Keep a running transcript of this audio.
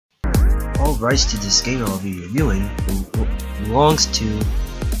rights to this game I'll be reviewing belongs to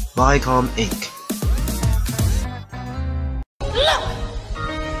Viacom Inc.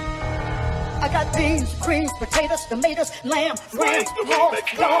 I got beans, greens, potatoes, tomatoes, lamb, ram, pork,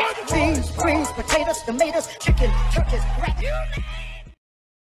 dog, beans, greens, potatoes, tomatoes, chicken, turkeys, rat.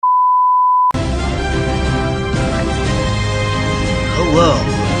 Hello,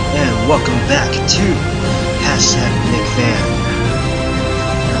 and welcome back to #nickfan.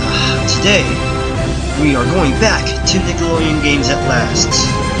 Today, we are going back to Nickelodeon games at last.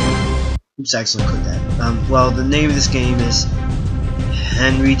 Oops, I actually clicked that. Well, the name of this game is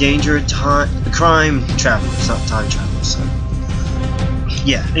henrydanger, crime travelers, not time travelers. So,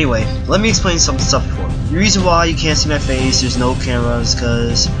 yeah. Anyway, let me explain some stuff before. The reason why you can't see my face, there's no cameras,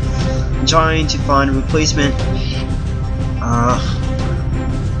 because I'm trying to find a replacement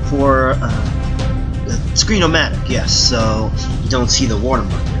for the Screen-O-Matic. Yes, so you don't see the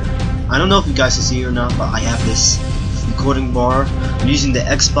watermark there. I don't know if you guys can see it or not, but I have this recording bar. I'm using the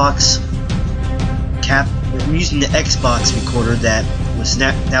Xbox cap. I'm using the Xbox recorder that was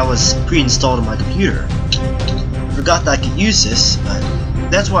pre-installed on my computer. I forgot that I could use this, but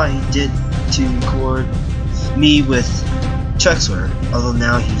that's what I did to record me with Trexler. Although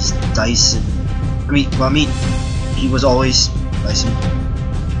now he's Dyson. He was always Dyson,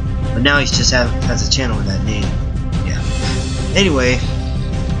 but now he just has a channel with that name. Yeah. Anyway,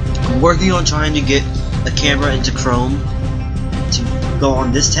 I'm working on trying to get a camera into Chrome to go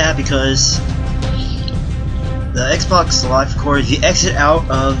on this tab, because the Xbox Live Recorder, if you exit out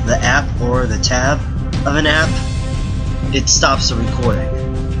of the app or the tab of an app, it stops the recording.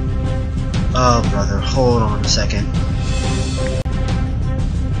 Oh brother, hold on a second.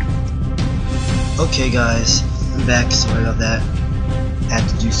 Okay guys, I'm back, sorry about that. Had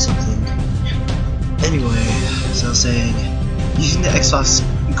to do something. Anyway, so I was saying, using the Xbox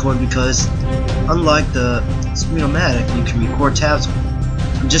recorder, because unlike the Screen-O-Matic, you can record tabs on it.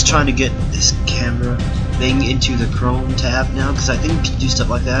 I'm just trying to get this camera thing into the Chrome tab now, because I think you can do stuff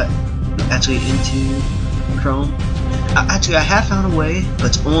like that actually into Chrome. Actually, I have found a way, but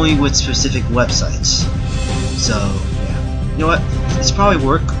it's only with specific websites. So yeah, you know what? It's probably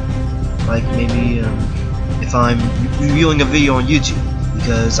work. Like maybe if I'm reviewing a video on YouTube,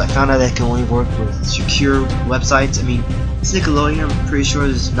 because I found out that it can only work with secure websites. I mean, it's Nickelodeon. I'm pretty sure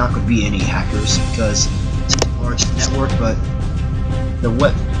there's not going to be any hackers because it's a large network, but the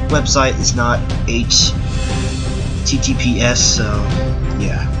website is not HTTPS, so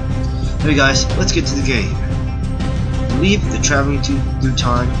yeah. Anyway guys, let's get to the game. I believe they're traveling through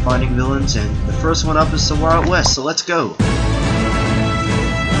time, finding villains, and the first one up is the Wild West, so let's go.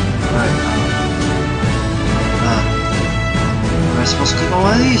 Alright, am I supposed to click on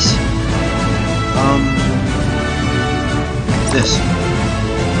one of these? This.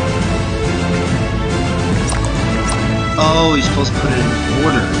 Oh, you're supposed to put it in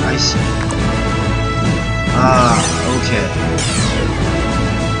order. I see. Ah, okay.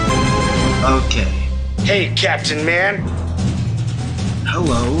 Okay. Hey, Captain Man.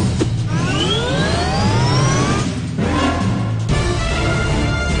 Hello.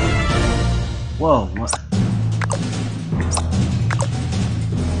 Whoa, what?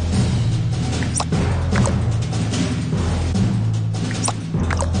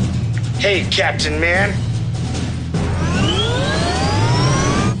 Hey, Captain Man.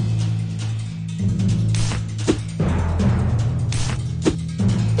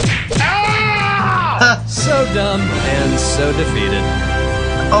 So dumb and so defeated.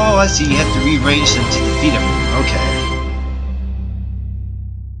 Oh, I see. You have to rearrange them to defeat them. Okay.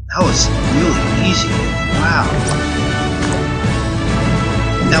 That was really easy. Wow.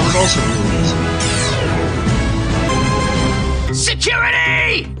 That was also really easy.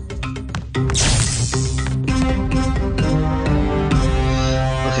 Security!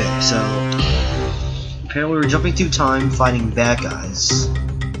 Okay, so apparently we're jumping through time, fighting bad guys.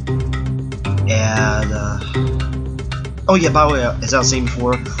 And, oh yeah, by the way, as I was saying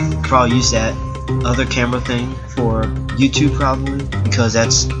before, probably use that other camera thing for YouTube probably, because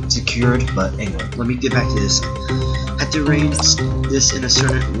that's secured, but anyway, let me get back to this. I have to arrange this in a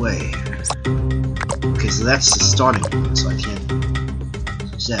certain way. Okay, so that's the starting point, so I can't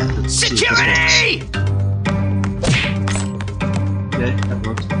use that. Let's Security! Okay, that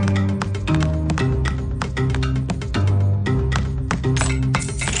worked.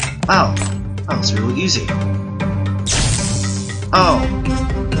 Wow. That was really easy. Oh.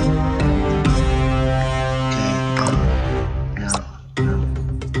 Okay. No.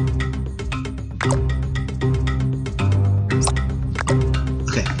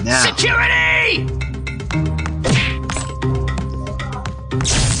 Okay, now. Security!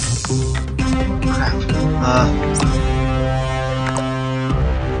 Crap.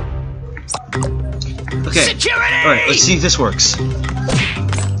 Okay. Security! Alright, let's see if this works.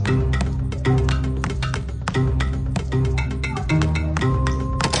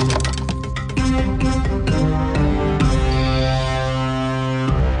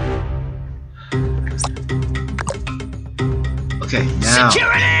 Okay, now,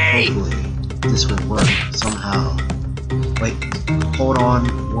 Security! hopefully, this will work somehow. Wait, hold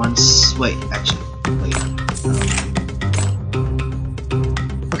on once. Wait, actually, wait.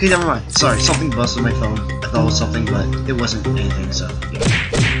 Okay, never mind. Sorry, something busted my phone. I thought it was something, but it wasn't anything, so, yeah.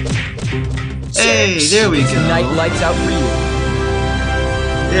 Hey, there we go. Night lights out for you.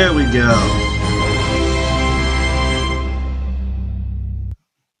 There we go.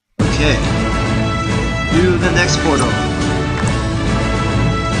 Okay. To the next portal.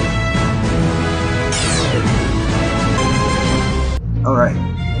 Alright.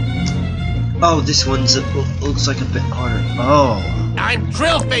 Oh, this one's looks like a bit harder. Oh. I'm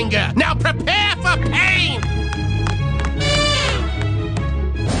Drillfinger. Now prepare for pain.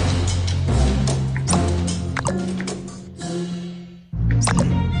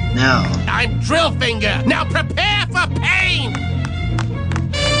 Now. I'm Drillfinger. Now prepare for pain.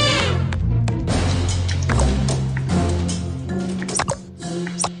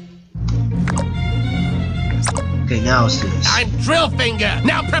 Okay, now let's do this. I'm Drillfinger.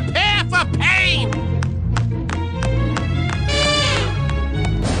 Now prepare for pain.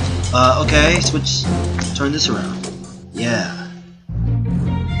 Okay, switch. Turn this around. Yeah.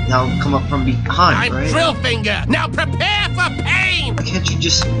 Now come up from behind, I'm right? Drillfinger. Now prepare for pain. Why can't you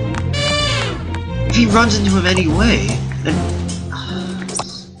just... If he runs into him anyway, then...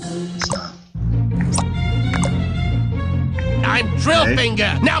 It's not. I'm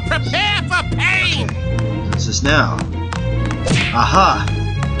Drillfinger. Now prepare for pain. Okay. What's this now? Aha!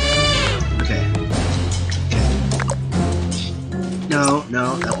 Okay. Okay. No,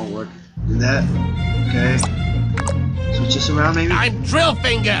 that won't work. Do that. Okay. Switch this around, maybe? I'm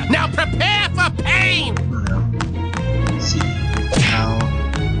Drillfinger. Now prepare for pain. I don't know. Let's see. How?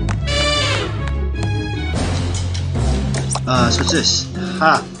 Switch this.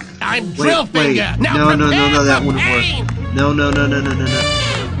 Ha! I'm Wait, Drillfinger. Now no, prepare that for wouldn't pain. work. No. Oh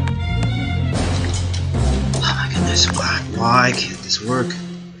my goodness, why can't this work?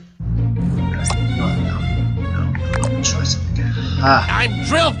 No. Try something again. Ah. I'm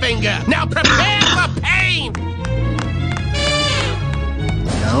Drillfinger. Now prepare for pain.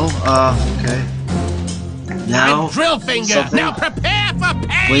 No, okay. Now, I'm Drillfinger. something. Now prepare for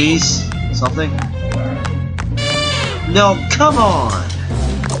pain. Please, something. No, come on.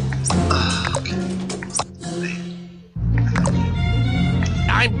 Okay. Wait.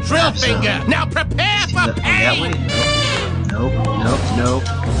 I'm Drillfinger. Now prepare for That pain. way? Nope.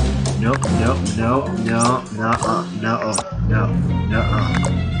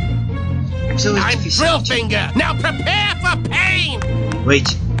 So I'm Drillfinger. Now prepare for pain.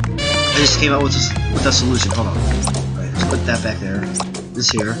 Wait. I just came out with a solution. Hold on. Alright, let's put that back there. This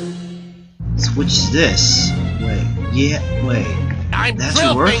here. Switch this. Wait. Yeah, wait. I'm That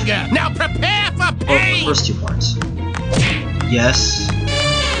should work. Drillfinger. Now prepare for Oh, the pain. first two parts. Yes.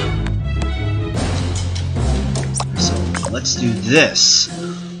 So, let's do this.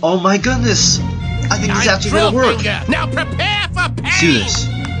 Oh my goodness! I think this is I'm actually gonna work. Drillfinger. Now prepare for pain. Let's do this.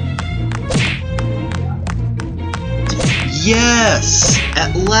 Yes!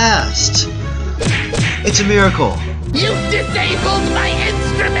 At last! It's a miracle. You disabled my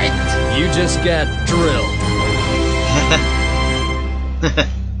instrument. You just got drilled.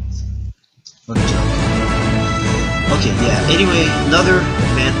 Funny joke. Okay, yeah. Anyway, another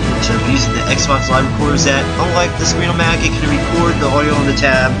advantage of using the Xbox Live Recorder is that, unlike the Screen-O-Matic, it can record the audio on the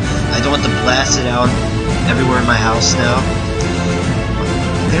tab. I don't have to blast it out everywhere in my house now.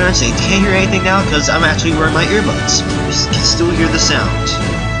 Parents, you can't hear anything now because I'm actually wearing my earbuds. You can still hear the sound.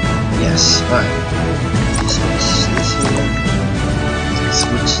 Yes, alright. Switch this here.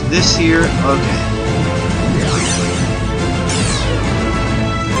 Switch this here. Okay.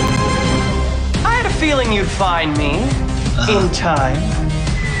 I had a feeling you'd find me in time.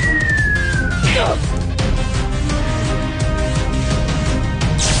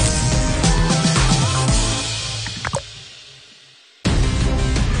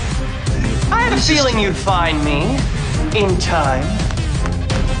 I had a feeling you'd find me in time.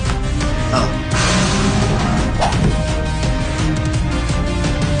 Oh.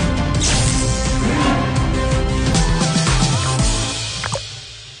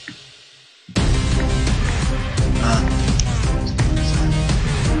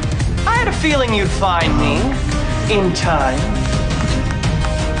 I had a feeling you'd find me in time.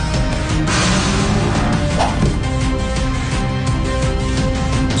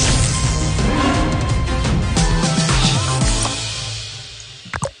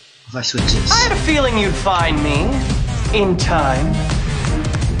 I switch this? I had a feeling you'd find me in time.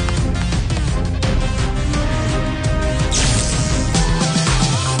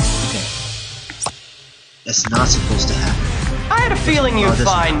 Okay. That's not supposed to happen. I had a feeling you'd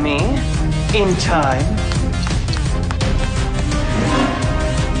find me in time.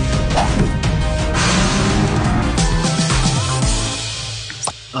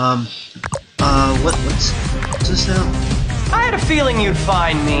 What's this now? I had a feeling you'd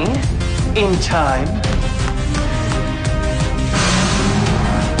find me in time.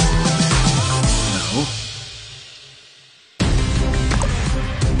 No.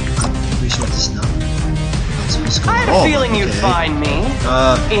 I'm pretty sure this is not supposed to go. I had a feeling you'd find me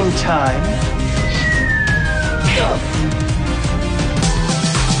in time.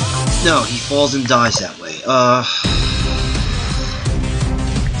 No, he falls and dies that way.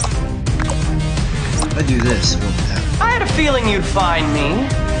 If I do this, what will happen? I had a feeling you'd find me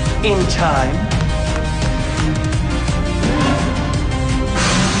in time.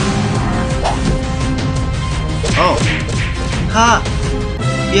 Oh. Ha!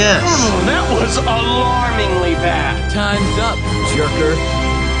 Yes! Oh, that was alarmingly bad. Time's up, jerker.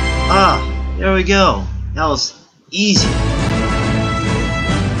 Ah, there we go. That was easy.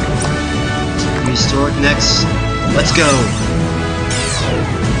 Restore next. Let's go.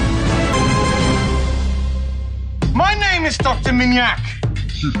 My name is Dr. Mignac.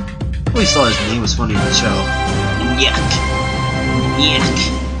 I always thought his name was funny in the show. Yuck. Yuck.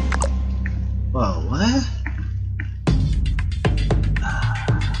 Whoa, what?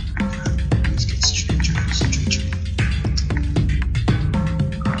 Let's get straight.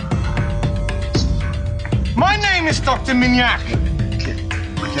 My name is Dr. Mignac.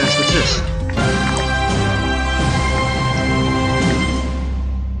 Why can't I switch this?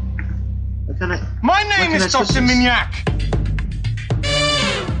 Why can't I? My name is Dr. Mignac.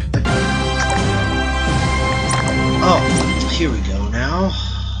 Oh, here we go now.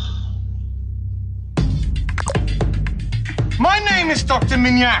 My name is Dr.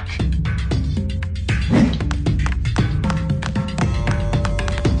 Mignac.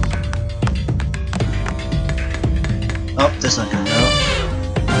 Oh, that's not gonna go.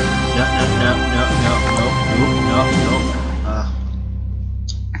 No.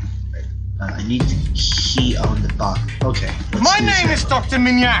 I need the key on the bottom. Okay, let's My do this name now. is Dr.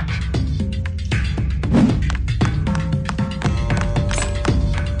 Mignac.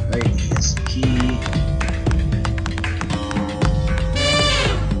 Right, here's the key.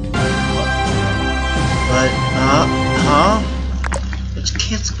 But, But you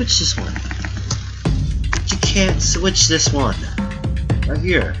can't switch this one. You can't switch this one. Right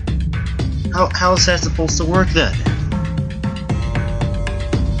here. How is that supposed to work then?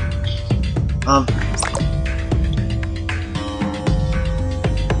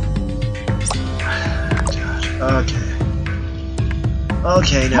 God.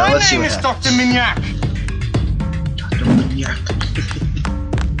 Okay, now let's see what happens. My name is Dr. Mignac. Dr. Mignac.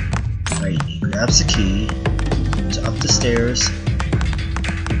 Right, he grabs the key. It's up the stairs.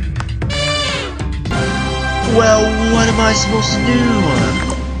 Well, what am I supposed to do?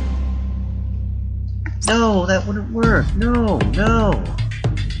 No, that wouldn't work. No.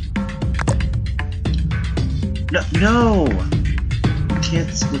 You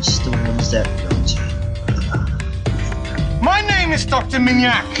can't switch the ones that rotate. My name is Dr.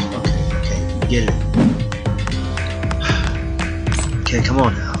 Mignac. Okay, get it. Okay, come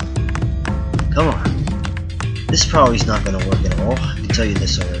on now. Come on. This probably is not gonna work at all. I can tell you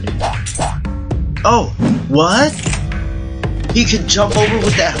this already. Oh, what? He could jump over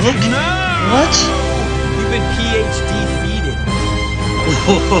with that hook? No! What? You've been PhD defeated.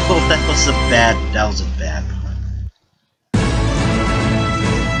 Whoa, that was a bad one.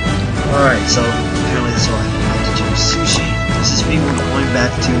 Alright, so apparently that's all I have to do. Sushi. Does this mean we're going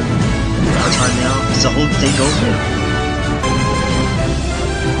back to our time now? Is the whole thing over?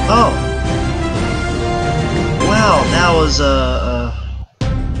 Oh. Wow, that was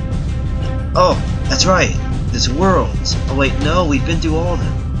oh, that's right. There's worlds. Oh wait, no, we've been through all of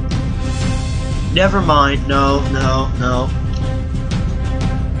them. Never mind. No.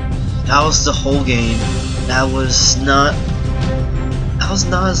 That was the whole game. That was not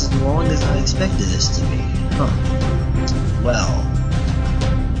as long as I expected this to be. Huh. Well,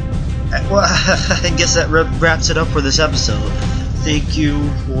 I guess that wraps it up for this episode. Thank you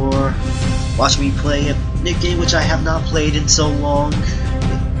for watching me play a Nick game which I have not played in so long.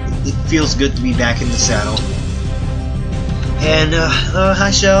 It feels good to be back in the saddle. And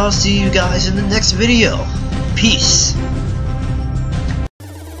I shall see you guys in the next video. Peace.